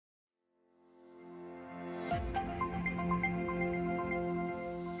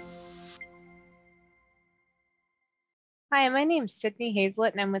Hi, my name's Sydney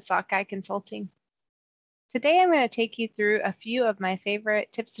Hazlett and I'm with Sockeye Consulting. Today I'm going to take you through a few of my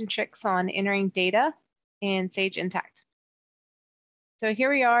favorite tips and tricks on entering data in Sage Intacct. So here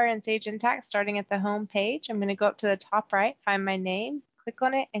we are in Sage Intacct, starting at the home page. I'm going to go up to the top right, find my name, click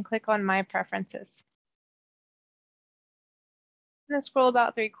on it, and click on My Preferences. I'm going to scroll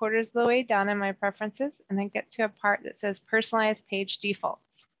about 3/4 of the way down in My Preferences, and I get to a part that says Personalized Page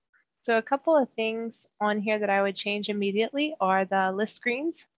Defaults. So a couple of things on here that I would change immediately are the list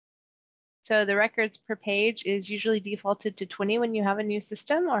screens. So the records per page is usually defaulted to 20 when you have a new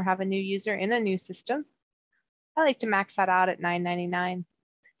system or have a new user in a new system. I like to max that out at $9.99.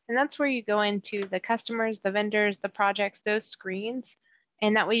 And that's where you go into the customers, the vendors, the projects, those screens.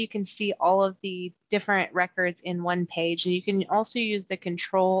 And that way you can see all of the different records in one page. And you can also use the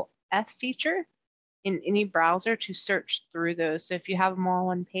Control F feature in any browser to search through those. So if you have them all on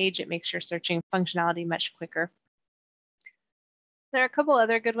one page, it makes your searching functionality much quicker. There are a couple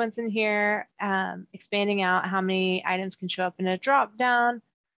other good ones in here, expanding out how many items can show up in a drop-down,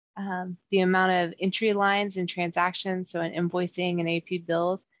 the amount of entry lines and transactions, so in invoicing and AP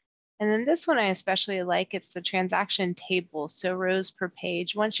bills. And then this one I especially like, it's the transaction table, so rows per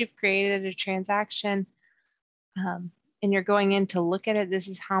page. Once you've created a transaction and you're going in to look at it, this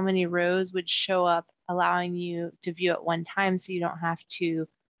is how many rows would show up, allowing you to view at one time so you don't have to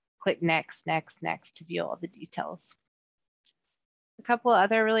click next, next, next to view all the details. A couple of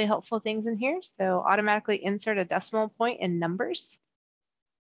other really helpful things in here. So automatically insert a decimal point in numbers.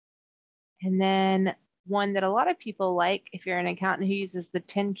 And then one that a lot of people like, if you're an accountant who uses the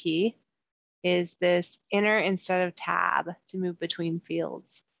 10 key, is this enter instead of tab to move between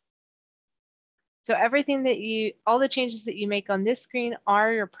fields. So everything that all the changes that you make on this screen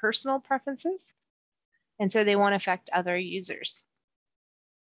are your personal preferences. And so they won't affect other users.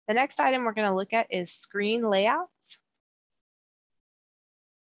 The next item we're going to look at is screen layouts.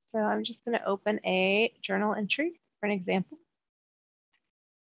 So I'm just going to open a journal entry for an example.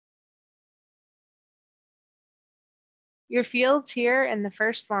 Your fields here in the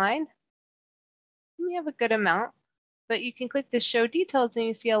first line, you have a good amount, but you can click the show details and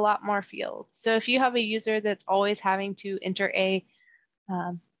you see a lot more fields. So if you have a user that's always having to enter a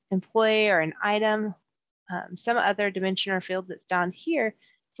employee or an item, some other dimension or field that's down here,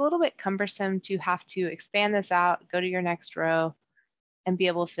 it's a little bit cumbersome to have to expand this out, go to your next row, and be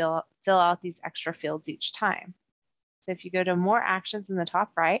able to fill out these extra fields each time. So if you go to more actions in the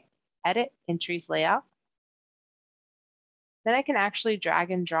top right, edit entries layout, then I can actually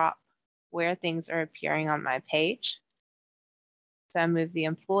drag and drop where things are appearing on my page. So I move the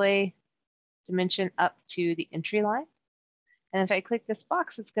employee dimension up to the entry line. And if I click this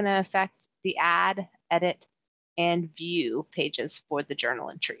box, it's going to affect the add, edit, and view pages for the journal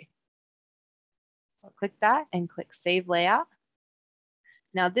entry. I'll click that and click Save Layout.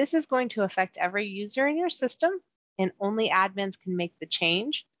 Now this is going to affect every user in your system, and only admins can make the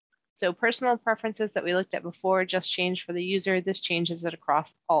change. So personal preferences that we looked at before just changed for the user. This changes it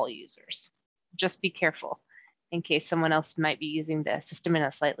across all users. Just be careful in case someone else might be using the system in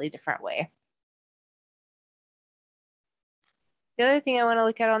a slightly different way. The other thing I want to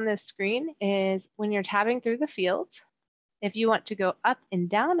look at on this screen is when you're tabbing through the fields, if you want to go up and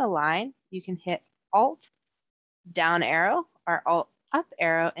down a line, you can hit Alt down arrow or Alt up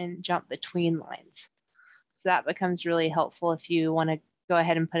arrow and jump between lines. So that becomes really helpful if you want to go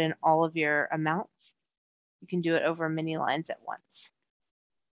ahead and put in all of your amounts. You can do it over many lines at once.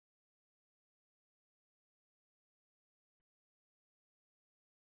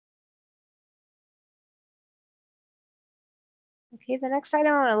 Okay, the next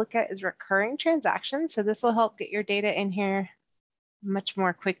item I want to look at is recurring transactions. So this will help get your data in here much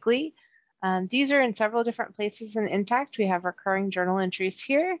more quickly. These are in several different places in Intacct. We have recurring journal entries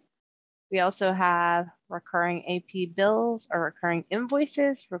here. We also have recurring AP bills or recurring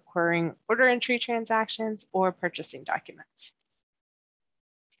invoices, recurring order entry transactions, or purchasing documents.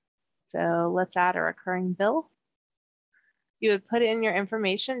 So let's add a recurring bill. You would put in your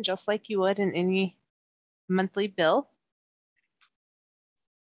information just like you would in any monthly bill.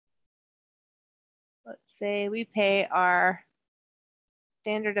 Let's say we pay our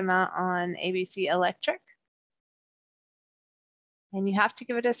standard amount on ABC Electric. And you have to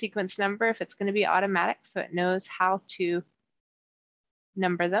give it a sequence number if it's going to be automatic so it knows how to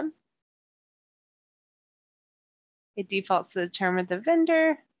number them. It defaults to the term of the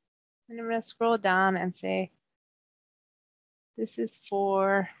vendor. And I'm going to scroll down and say, this is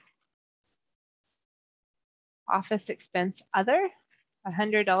for office expense other,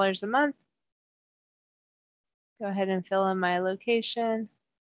 $100 a month. Go ahead and fill in my location.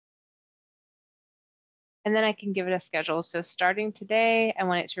 And then I can give it a schedule. So starting today, I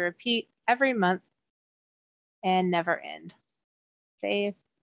want it to repeat every month and never end. Save.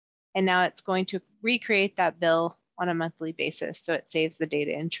 And now it's going to recreate that bill on a monthly basis. So it saves the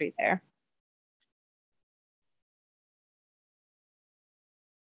data entry there.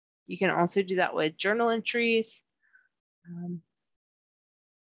 You can also do that with journal entries.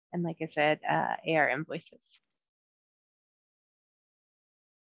 And like I said, AR invoices.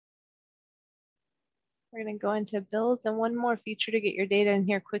 We're going to go into bills, and one more feature to get your data in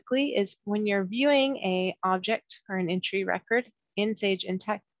here quickly is when you're viewing an object or an entry record in Sage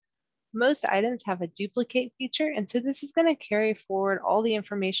Intacct, most items have a duplicate feature, and so this is going to carry forward all the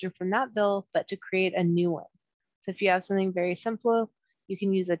information from that bill, but to create a new one. So if you have something very simple, you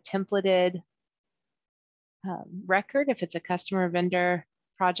can use a templated record if it's a customer, vendor,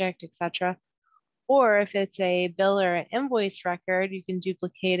 project, etc. Or if it's a bill or an invoice record, you can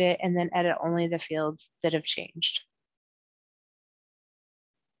duplicate it and then edit only the fields that have changed.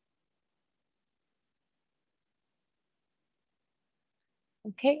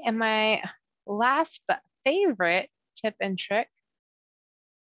 Okay, and my last but favorite tip and trick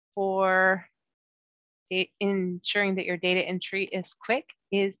for ensuring that your data entry is quick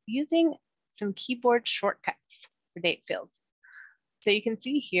is using some keyboard shortcuts for date fields. So you can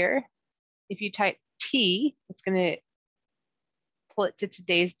see here, if you type T, it's going to pull it to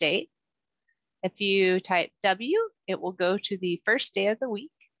today's date. If you type W, it will go to the first day of the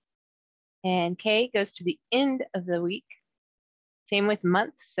week. And K goes to the end of the week. Same with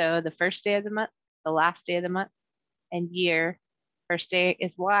month. So the first day of the month, the last day of the month, and year. First day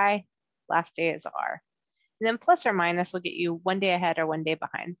is Y, last day is R. And then plus or minus will get you one day ahead or one day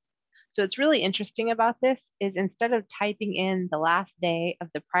behind. So what's really interesting about this is instead of typing in the last day of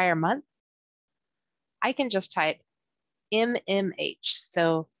the prior month, I can just type MMH.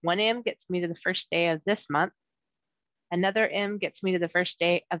 So one M gets me to the first day of this month. Another M gets me to the first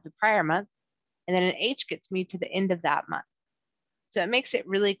day of the prior month. And then an H gets me to the end of that month. So it makes it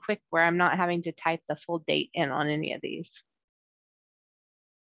really quick where I'm not having to type the full date in on any of these.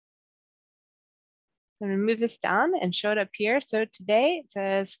 I'm going to move this down and show it up here. So today it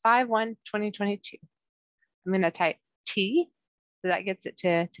says 5/1/2022. I'm going to type T. So that gets it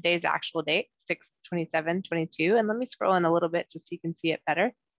to today's actual date, 6/27/22. And let me scroll in a little bit just so you can see it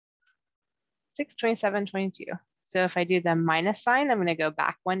better. 6/27/22. So if I do the minus sign, I'm going to go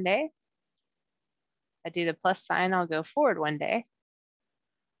back one day. If I do the plus sign, I'll go forward one day.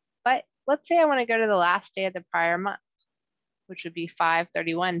 But let's say I want to go to the last day of the prior month, which would be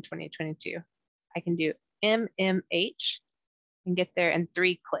 5/31/2022. I can do MMH and get there in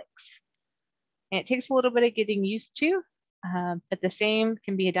 3 clicks. And it takes a little bit of getting used to, but the same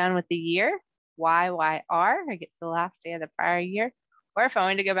can be done with the year, YYR, I get to the last day of the prior year. Or if I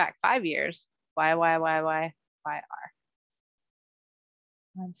wanted to go back 5 years, YYYYYR.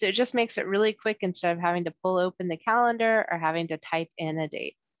 So it just makes it really quick instead of having to pull open the calendar or having to type in a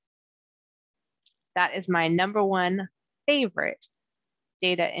date. That is my #1 favorite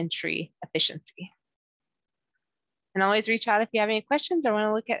data entry efficiency. And always reach out if you have any questions or want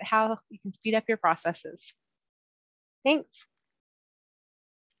to look at how you can speed up your processes. Thanks.